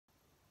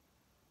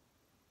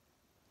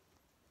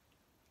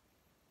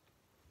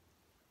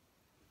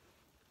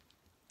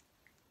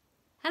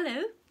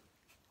Hello,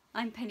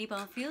 I'm Penny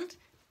Barfield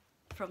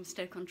from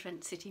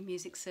Stoke-on-Trent City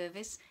Music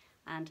Service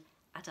and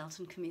Adult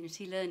and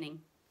Community Learning.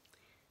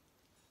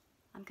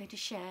 I'm going to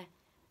share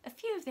a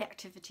few of the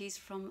activities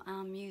from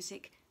our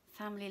music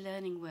family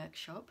learning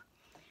workshop,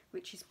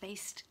 which is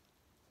based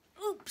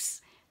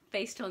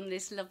on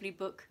this lovely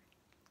book,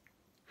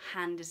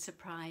 Handa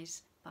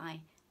Surprise by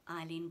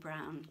Eileen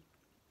Brown.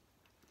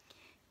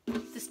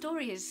 The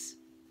story is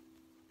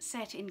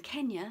set in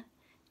Kenya,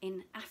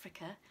 in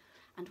Africa,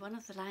 and one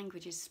of the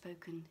languages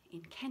spoken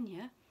in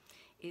Kenya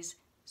is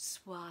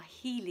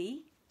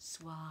Swahili,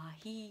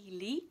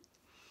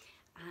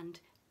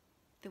 and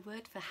the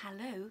word for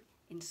hello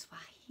in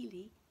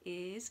Swahili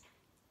is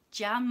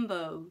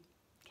jambo.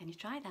 Can you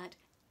try that?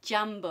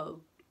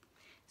 Jambo.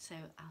 So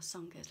our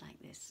song goes like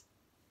this.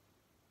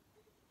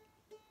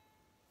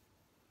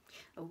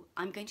 Oh,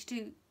 I'm going to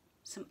do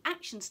some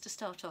actions to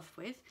start off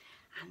with,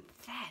 and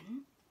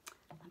then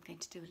I'm going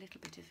to do a little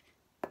bit of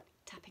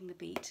tapping the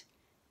beat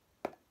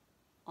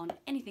on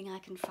anything I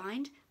can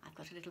find. I've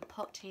got a little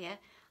pot here.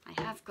 I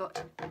have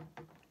got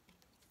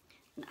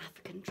an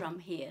African drum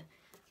here.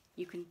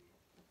 You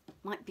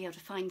might be able to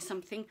find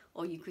something,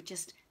 or you could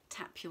just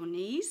tap your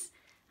knees.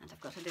 And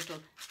I've got a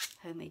little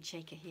homemade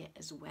shaker here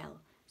as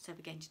well. So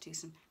we're going to do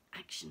some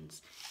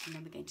actions, and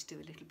then we're going to do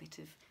a little bit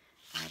of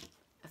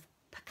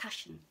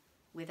percussion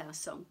with our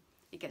song.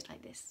 It goes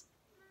like this.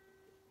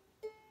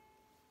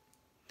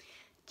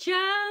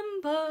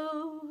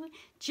 Jambo,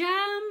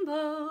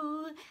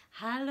 jambo,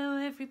 hello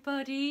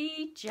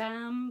everybody,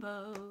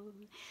 jambo,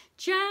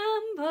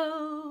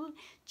 jambo,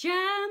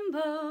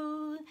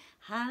 jambo,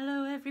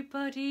 hello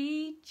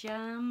everybody,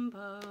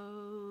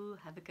 jambo,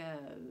 have a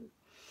go.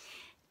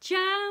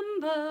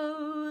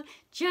 Jambo,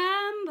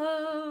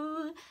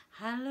 jambo,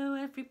 hello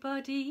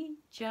everybody,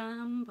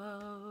 jambo.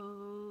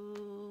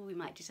 We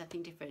might do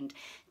something different.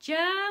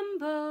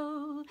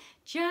 Jambo,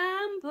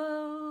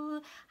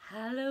 jambo,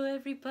 hello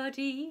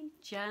everybody,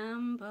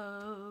 jambo.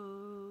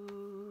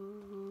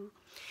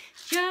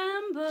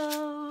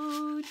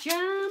 Jambo,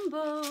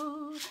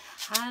 jambo,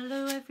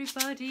 hello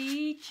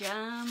everybody,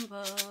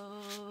 jambo.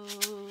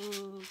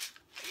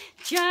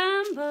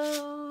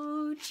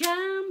 Jambo,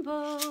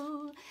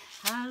 jambo,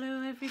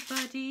 hello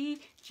everybody,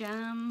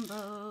 jambo.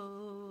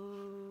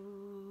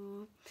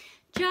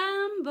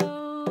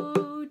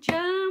 Jambo,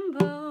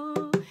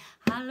 jambo,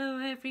 hello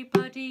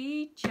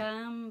everybody,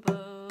 jambo.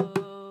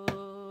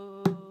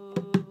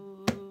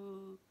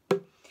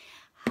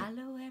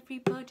 Hello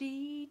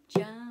everybody,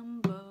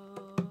 jambo.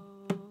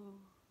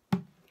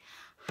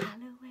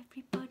 Hello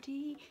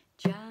everybody,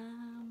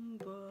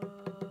 jambo.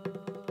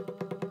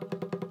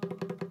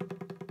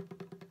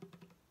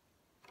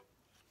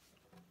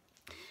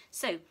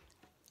 So,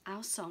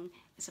 our song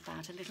is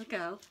about a little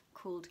girl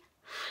called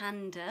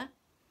Handa,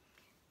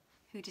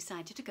 who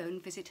decided to go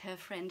and visit her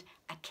friend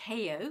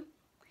Akeo,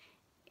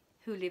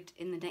 who lived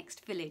in the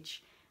next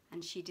village,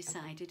 and she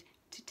decided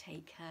to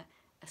take her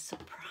a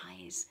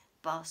surprise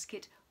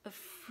basket of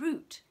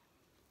fruit.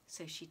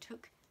 So she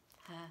took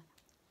her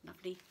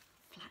lovely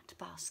flat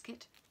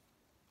basket,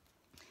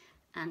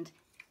 and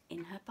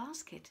in her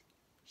basket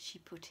she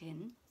put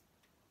in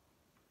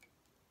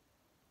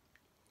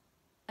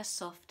a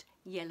soft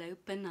yellow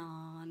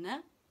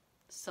banana,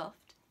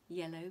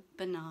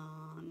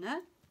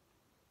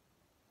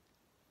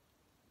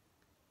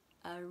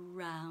 a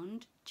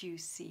round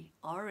juicy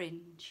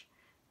orange,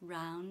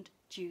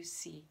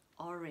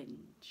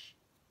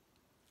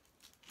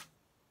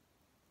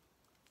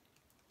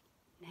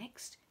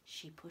 Next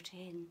she put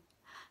in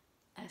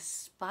a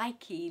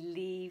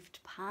spiky-leaved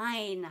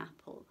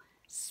pineapple,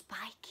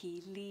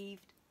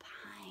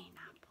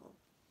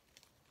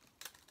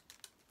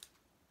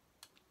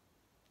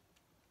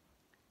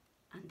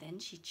 And then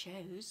she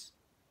chose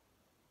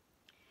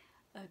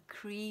a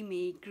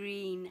creamy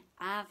green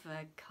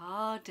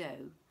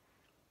avocado.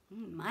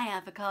 My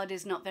avocado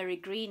is not very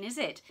green, is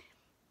it?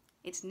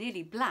 It's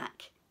nearly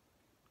black.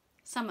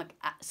 Some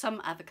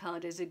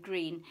avocados are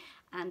green,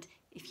 and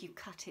if you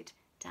cut it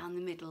down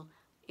the middle,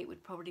 it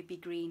would probably be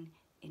green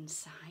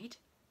inside.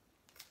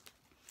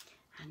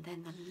 And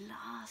then the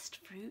last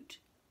fruit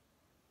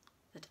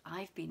that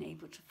I've been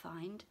able to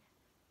find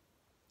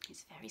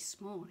is very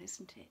small,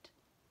 isn't it?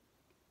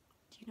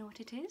 Do you know what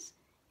it is?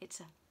 It's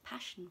a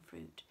passion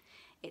fruit.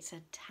 It's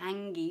a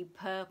tangy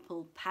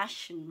purple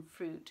passion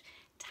fruit.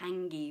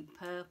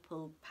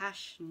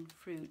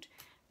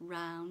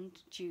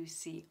 Round,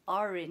 juicy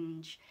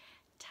orange.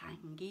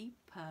 Tangy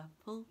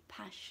purple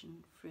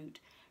passion fruit.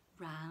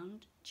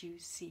 Round,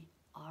 juicy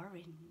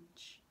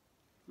orange.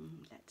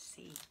 Let's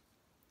see.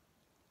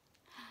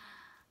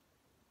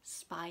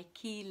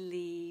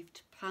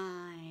 Spiky-leaved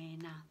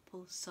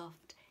pineapple,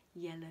 soft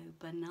yellow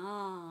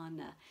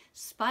banana.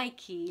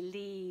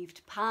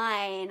 Spiky-leaved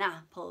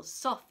pineapple,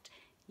 soft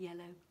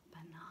yellow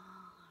banana.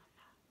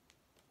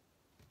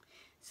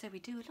 So we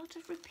do a lot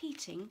of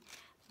repeating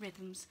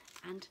rhythms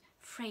and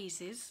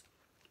phrases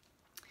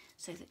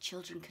so that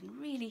children can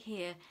really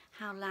hear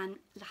how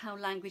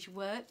language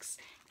works,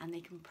 and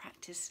they can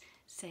practice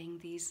saying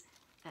these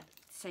at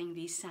saying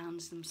these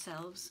sounds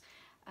themselves,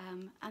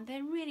 and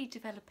they're really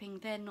developing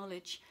their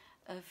knowledge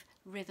of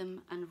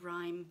rhythm and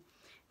rhyme,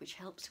 which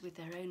helps with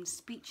their own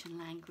speech and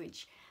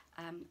language,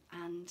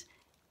 and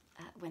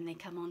when they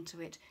come onto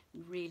it,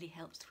 really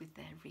helps with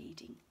their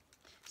reading.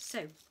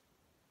 So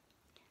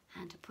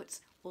Handa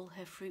puts all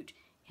her fruit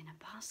in a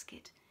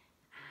basket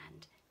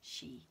and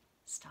she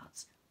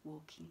starts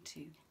walking to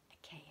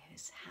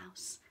Akayo's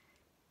house.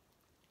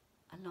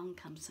 Along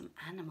come some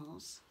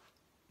animals,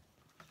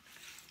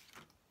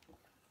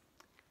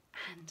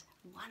 and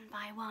one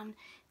by one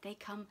they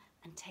come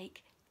and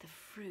take the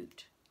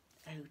fruit.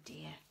 Oh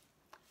dear,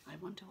 I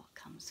wonder what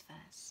comes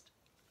first.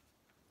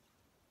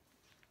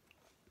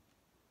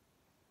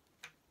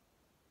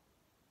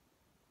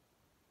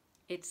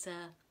 It's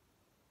a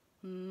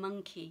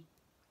monkey.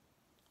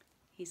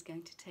 He's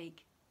going to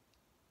take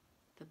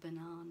the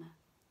banana.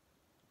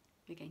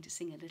 We're going to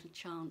sing a little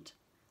chant.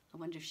 I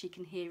wonder if she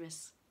can hear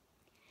us.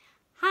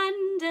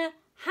 Handa,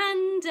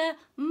 Handa,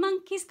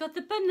 monkey's got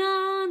the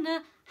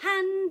banana.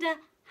 Handa,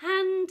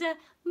 Handa,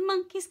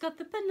 monkey's got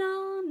the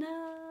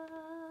banana.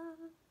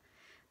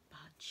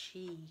 But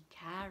she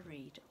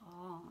carried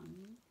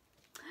on,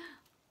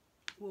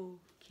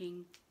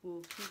 walking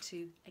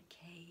to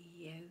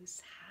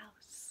Akayo's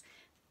house,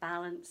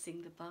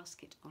 balancing the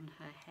basket on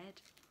her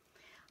head.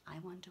 I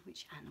wonder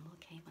which animal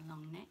came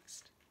along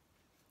next.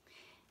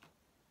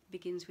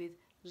 Begins with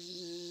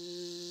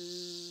Z.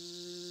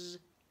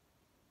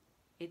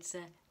 It's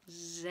a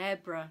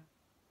zebra.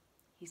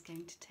 He's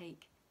going to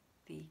take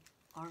the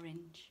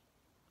orange.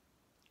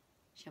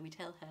 Shall we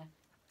tell her?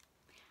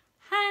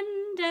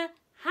 Handa,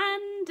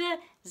 Handa,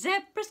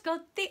 zebra's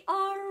got the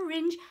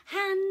orange.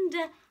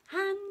 Handa,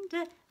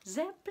 Handa,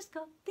 zebra's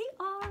got the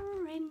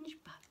orange.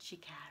 But she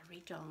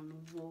carried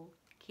on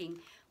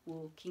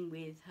walking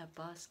with her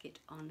basket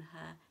on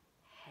her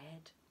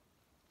head.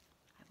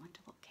 I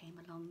wonder what came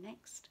along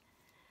next.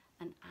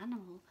 An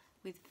animal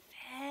with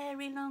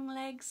very long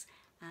legs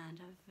and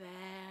a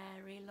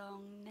very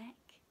long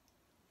neck.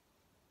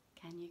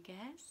 Can you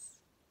guess?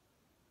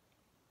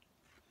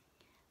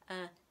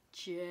 A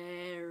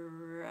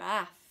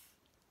giraffe.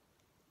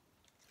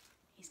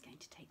 He's going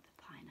to take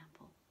the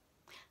pineapple.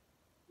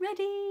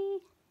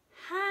 Ready?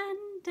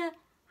 Handa,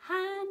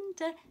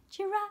 Handa,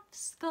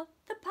 giraffe's got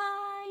the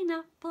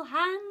pineapple.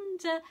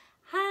 Handa,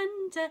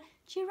 Handa,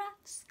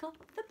 giraffe's got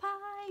the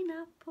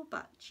pineapple.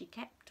 But she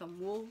kept on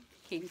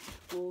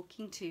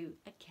walking to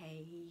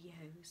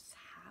Akayo's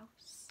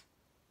house.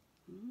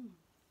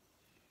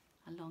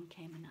 Along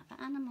came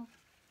another animal.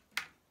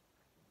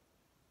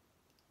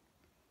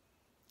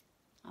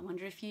 I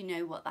wonder if you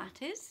know what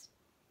that is.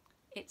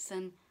 It's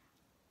an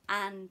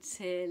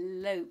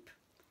antelope.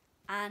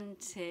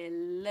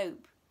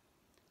 Antelope.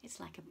 It's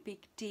like a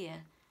big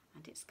deer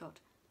and it's got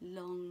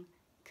long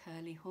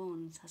curly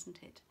horns,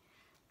 hasn't it?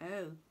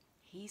 Oh,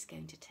 he's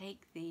going to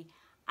take the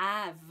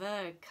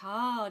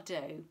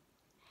avocado.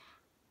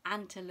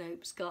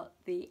 Antelope's got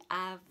the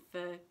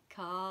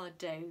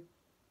avocado.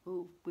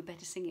 Oh, we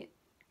better sing it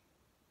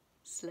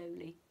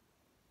slowly.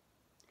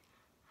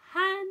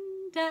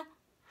 Handa,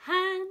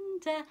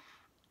 Handa,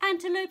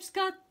 antelope's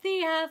got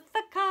the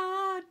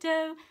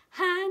avocado.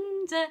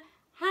 Handa,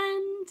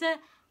 Handa,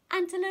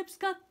 antelope's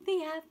got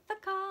the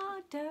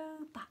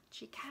avocado. But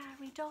she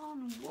carried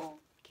on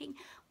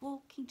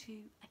walking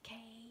to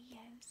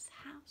Akayo's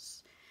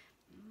house.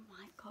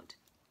 I've got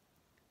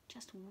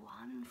just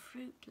one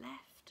fruit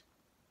left.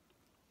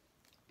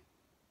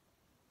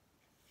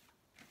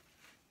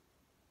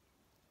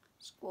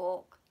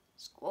 Squawk,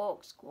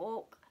 squawk,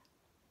 squawk.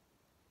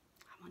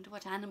 I wonder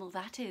what animal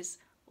that is,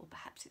 or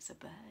perhaps it's a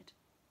bird.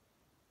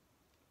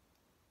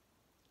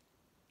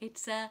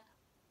 It's a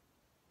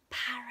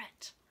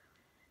parrot,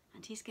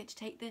 and he's going to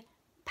take the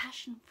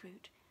passion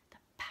fruit, the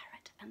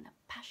parrot and the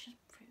passion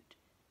fruit.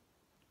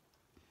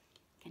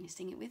 Can you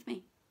sing it with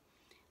me?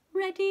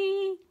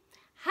 Ready?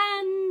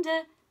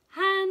 Handa,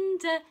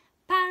 Handa,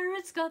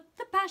 parrot's got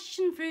the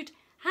passion fruit.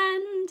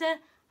 Handa,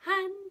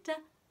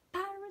 Handa,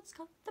 parrot's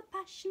got the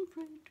passion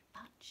fruit.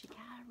 But she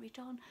carried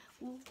on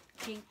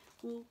walking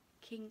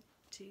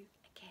to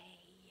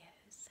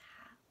Akayo's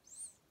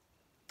house.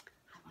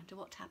 I wonder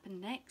what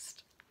happened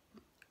next.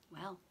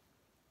 Well,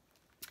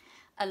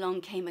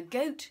 along came a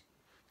goat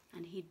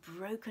and he'd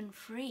broken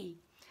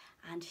free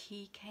and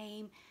he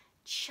came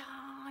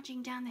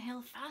charging down the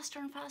hill faster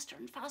and faster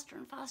and faster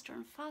and faster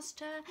and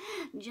faster,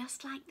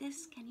 just like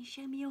this. Can you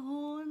show me your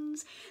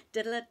horns?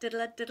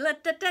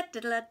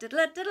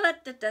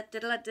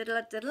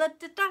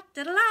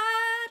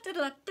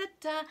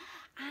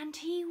 And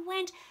he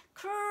went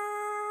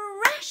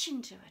crash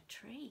into a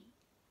tree,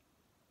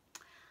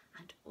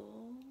 and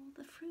all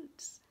the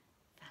fruits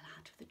fell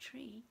out of the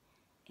tree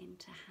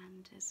into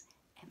Handa's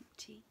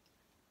empty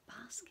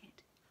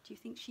basket. Do you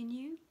think she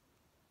knew?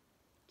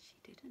 She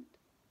didn't.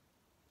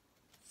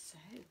 So,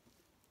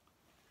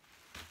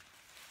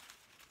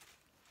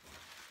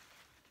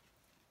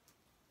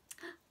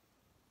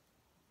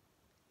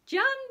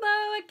 Jumbo,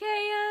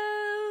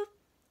 Akayo!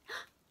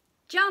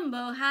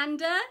 Jumbo,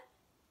 Handa!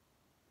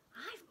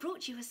 I've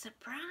brought you a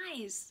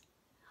surprise.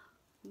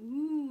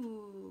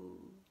 Ooh.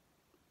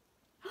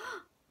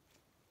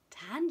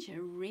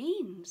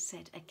 Tangerine,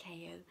 said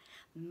Akeo.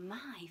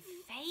 My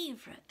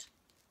favourite.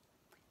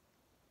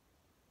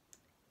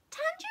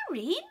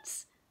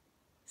 Tangerines?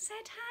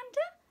 Said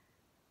Handa.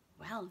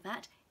 Well,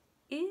 that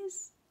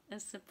is a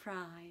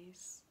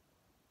surprise.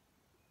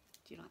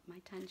 Do you like my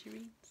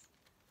tangerines?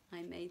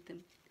 I made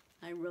them.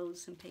 I rolled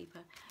some paper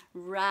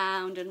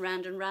round and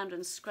round and round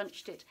and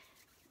scrunched it.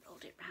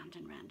 Rolled it round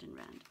and round and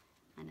round.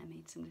 And I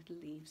made some little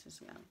leaves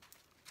as well.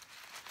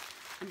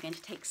 I'm going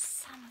to take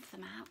some of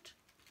them out.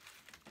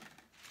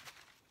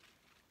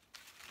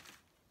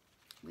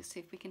 We'll see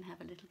if we can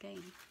have a little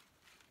game.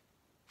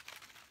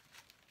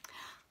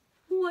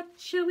 What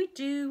shall we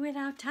do with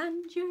our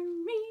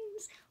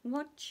tangerines?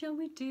 What shall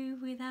we do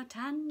with our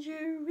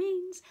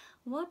tangerines?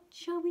 What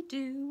shall we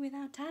do with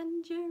our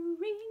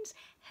tangerines?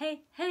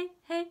 Hey, hey,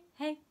 hey,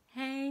 hey,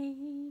 hey.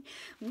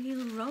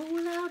 We'll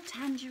roll our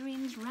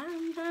tangerines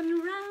round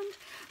and round.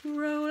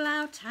 Roll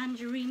our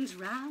tangerines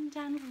round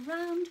and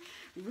round.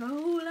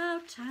 Roll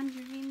our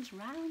tangerines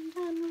round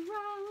and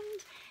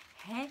round.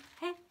 Hey,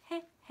 hey,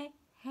 hey, hey,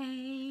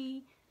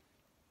 hey.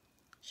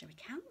 Shall we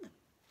count them?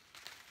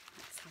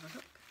 Let's have a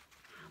look.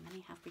 How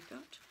many have we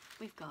got?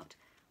 We've got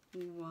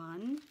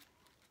 1,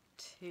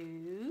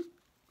 2,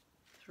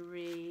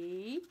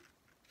 3,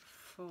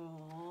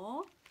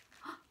 4.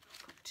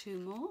 I've got 2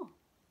 more.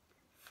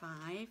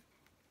 5,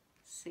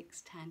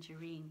 6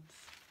 tangerines.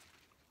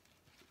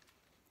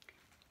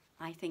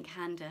 I think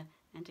Handa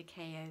and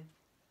Akeo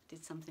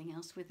did something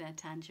else with their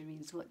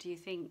tangerines. What do you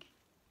think?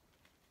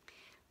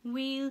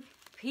 We'll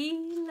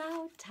peel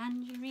our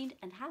tangerine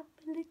and have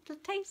a little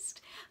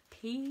taste.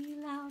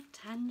 Peel our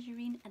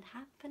tangerine and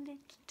have a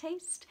little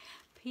taste.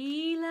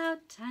 Peel our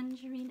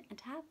tangerine and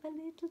have a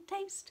little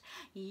taste.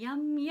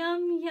 Yum,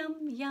 yum,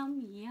 yum,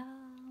 yum,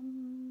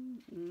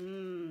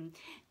 yum.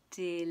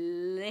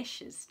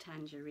 Delicious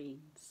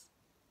tangerines.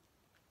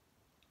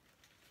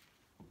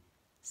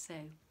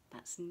 So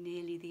that's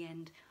nearly the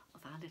end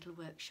of our little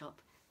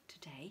workshop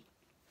today.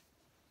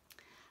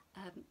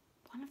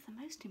 One of the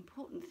most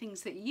important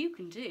things that you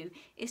can do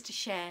is to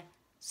share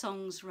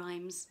songs,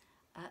 rhymes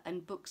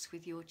and books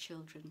with your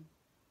children.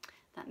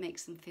 That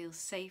makes them feel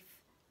safe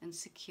and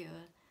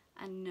secure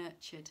and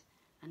nurtured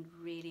and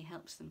really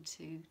helps them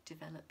to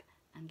develop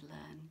and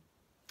learn.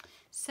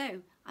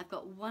 So I've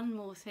got one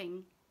more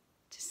thing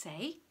to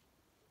say,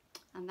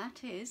 and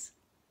that is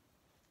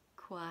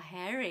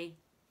Kwaheri.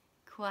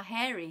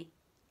 Kwaheri.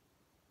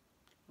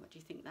 What do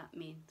you think that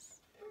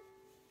means?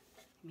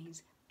 It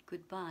means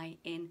goodbye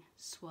in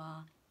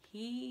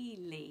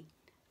Swahili.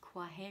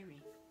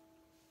 Kwaheri.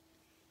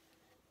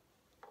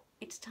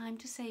 It's time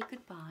to say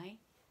goodbye.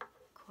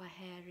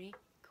 Kwaheri,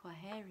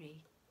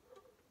 kwaheri.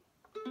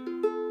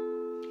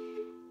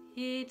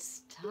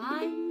 It's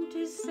time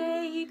to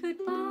say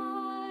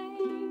goodbye.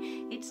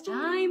 It's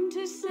time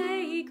to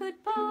say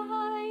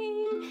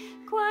goodbye.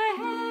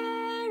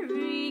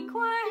 Kwaheri,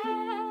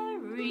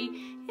 kwaheri.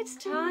 It's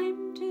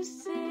time to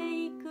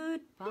say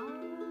goodbye.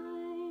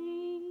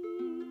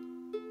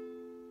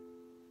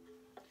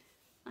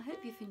 I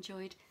hope you've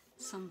enjoyed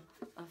some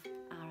of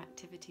our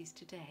activities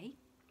today.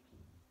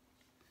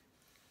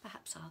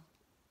 Perhaps I'll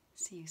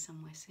see you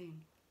somewhere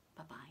soon.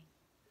 Bye-bye.